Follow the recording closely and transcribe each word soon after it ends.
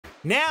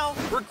Now,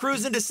 we're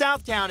cruising to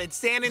Southtown in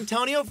San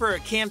Antonio for a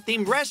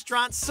camp-themed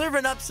restaurant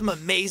serving up some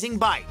amazing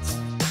bites.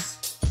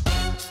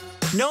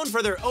 Known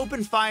for their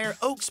open-fire,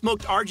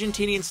 oak-smoked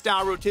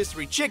Argentinian-style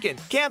rotisserie chicken,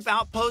 Camp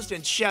Outpost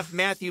and Chef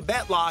Matthew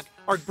Betlach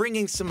are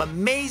bringing some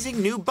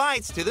amazing new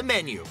bites to the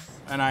menu.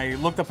 And I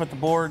looked up at the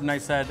board and I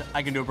said,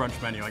 I can do a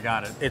brunch menu, I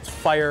got it. It's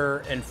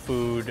fire and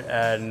food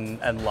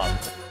and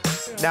love.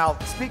 Now,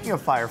 speaking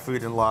of fire,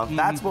 food, and love,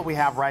 that's what we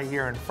have right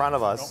here in front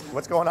of us.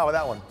 What's going on with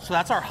that one? So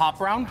that's our hot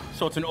brown.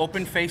 So it's an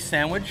open face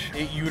sandwich.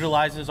 It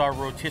utilizes our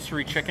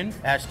rotisserie chicken.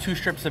 It has 2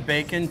 strips of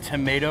bacon,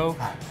 tomato,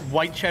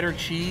 white cheddar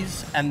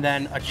cheese, and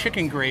then a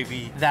chicken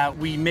gravy that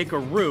we make a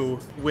roux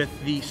with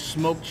the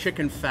smoked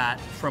chicken fat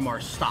from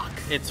our stock.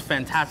 It's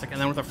fantastic. And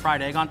then with a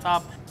fried egg on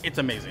top, it's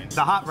amazing.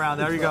 The hot brown,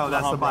 there you go,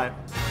 that's the bite.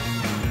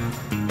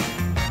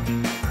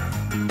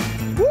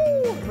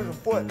 Woo! Give me the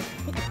foot.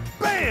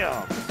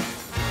 Bam!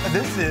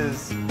 This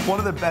is one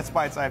of the best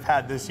bites I've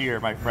had this year,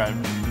 my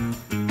friend.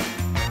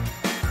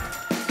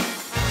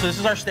 So this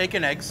is our steak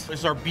and eggs. This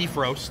is our beef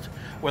roast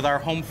with our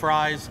home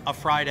fries, a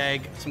fried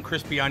egg, some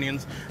crispy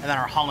onions, and then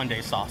our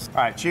hollandaise sauce.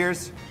 All right,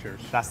 cheers. Cheers.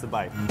 That's the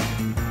bite.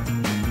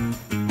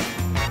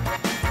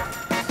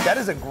 That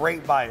is a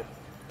great bite.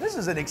 This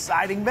is an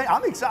exciting bit.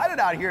 I'm excited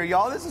out here,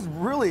 y'all. This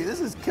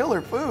is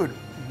killer food.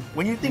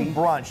 When you think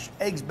brunch,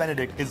 Eggs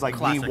Benedict is like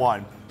Classic. the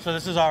one. So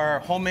this is our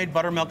homemade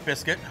buttermilk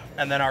biscuit,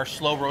 and then our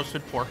slow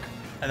roasted pork,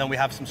 and then we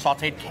have some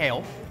sauteed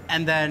kale,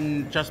 and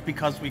then just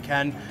because we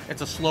can,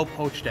 it's a slow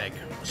poached egg.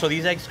 So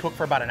these eggs cook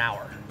for about an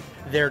hour.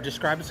 They're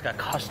described as like a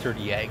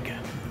custardy egg.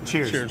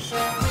 Cheers. Cheers.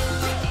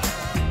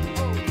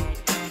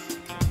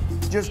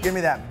 Just give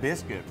me that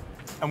biscuit,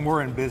 and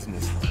we're in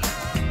business.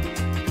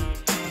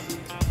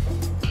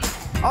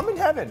 I'm in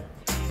heaven.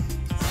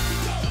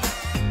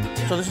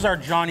 So this is our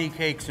Johnny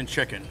cakes and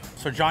chicken.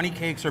 So Johnny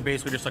cakes are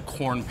basically just a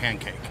corn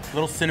pancake.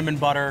 Little cinnamon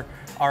butter,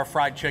 our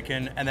fried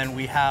chicken, and then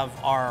we have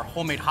our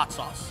homemade hot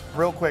sauce.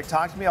 Real quick,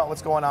 talk to me about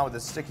what's going on with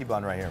this sticky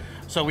bun right here.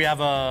 So we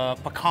have a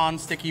pecan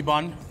sticky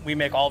bun. We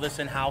make all this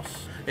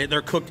in-house.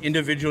 They're cooked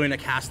individually in a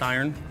cast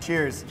iron.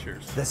 Cheers.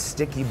 Cheers. The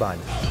sticky bun.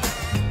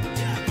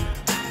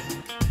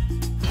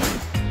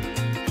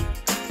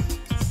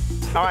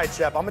 All right,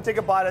 Chef, I'm gonna take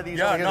a bite of these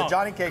over here, the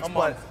Johnny cakes,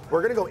 but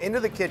we're gonna go into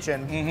the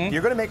kitchen.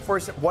 You're gonna make for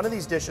us one of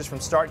these dishes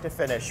from start to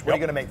finish. What are you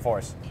gonna make for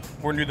us?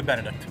 We're gonna do the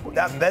Benedict.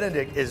 That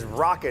Benedict is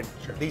rocking.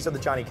 Sure. These are the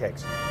Johnny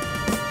cakes.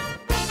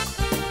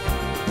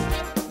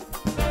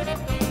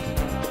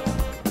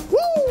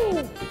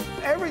 Woo!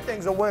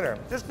 Everything's a winner.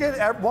 Just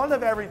get one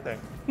of everything.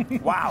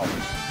 Wow.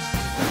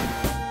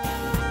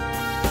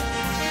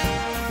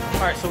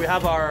 All right, so we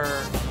have our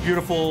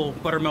beautiful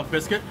buttermilk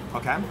biscuit.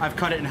 Okay. I've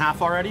cut it in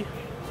half already.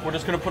 We're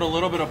just gonna put a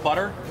little bit of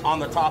butter on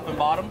the top and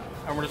bottom,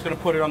 and we're just gonna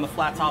put it on the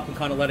flat top and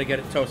kind of let it get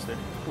it toasted.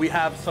 We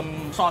have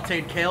some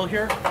sauteed kale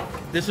here.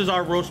 This is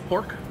our roast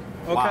pork.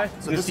 Okay. Wow.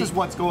 So this is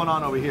what's going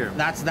on over here.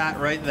 That's that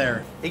right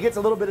there. It gets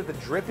a little bit of the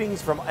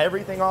drippings from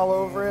everything all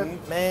over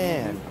it.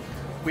 Man.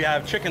 We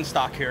have chicken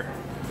stock here.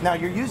 Now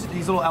you're using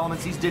these little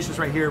elements, these dishes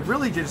right here,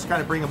 really just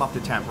kind of bring them up to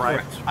temp, right?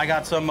 Correct. I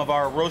got some of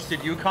our roasted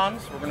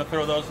Yukons. We're gonna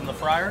throw those in the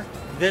fryer.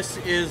 This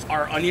is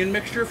our onion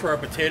mixture for our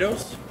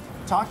potatoes.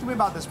 Talk to me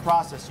about this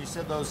process. You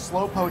said those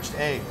slow poached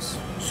eggs.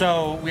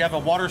 So we have a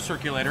water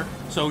circulator.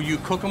 So you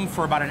cook them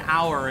for about an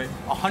hour at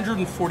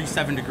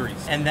 147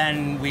 degrees. And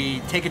then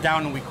we take it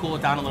down and we cool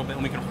it down a little bit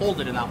and we can hold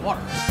it in that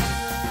water.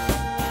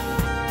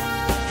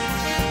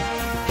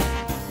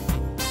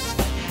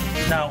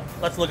 Now,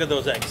 let's look at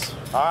those eggs.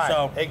 All right,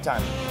 so, egg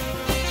time.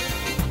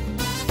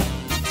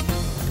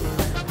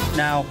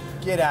 Now,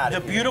 get out of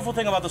here. The beautiful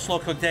thing about the slow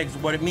cooked eggs,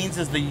 what it means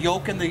is the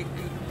yolk and the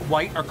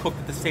white are cooked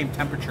at the same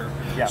temperature,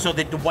 so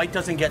that the white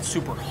doesn't get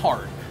super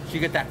hard. So you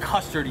get that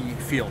custardy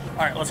feel. All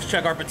right, let's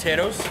check our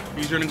potatoes.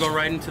 These are gonna go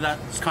right into that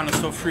kind of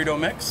sofrito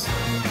mix.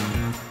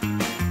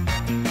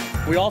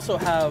 We also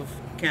have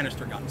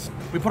canister guns.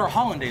 We put our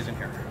hollandaise in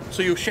here.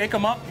 So you shake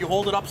them up, you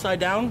hold it upside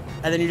down,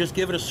 and then you just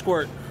give it a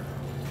squirt.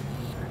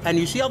 And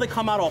you see how they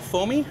come out all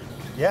foamy?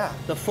 Yeah.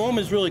 The foam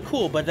is really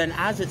cool, but then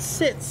as it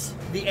sits,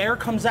 the air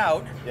comes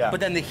out, but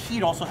then the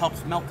heat also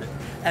helps melt it.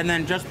 And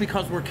then just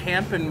because we're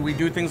camp and we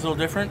do things a little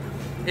different,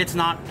 it's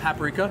not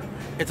paprika,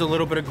 it's a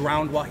little bit of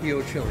ground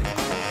guajillo chili.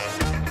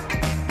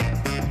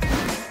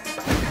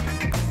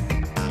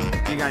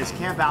 You guys,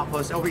 Camp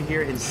Outpost over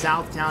here in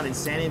Southtown in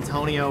San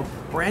Antonio.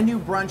 Brand new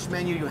brunch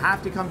menu. You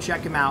have to come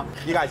check them out.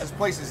 You guys, this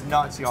place is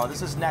nuts, y'all.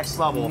 This is next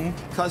level.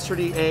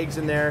 Custardy eggs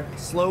in there,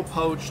 slow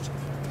poached.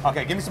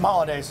 Okay, give me some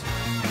hollandaise.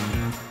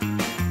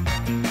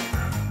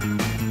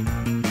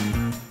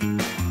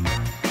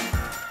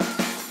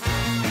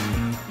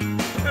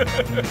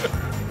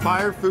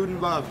 Fire, food,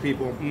 and love,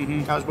 people.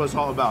 That's what it's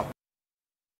all about.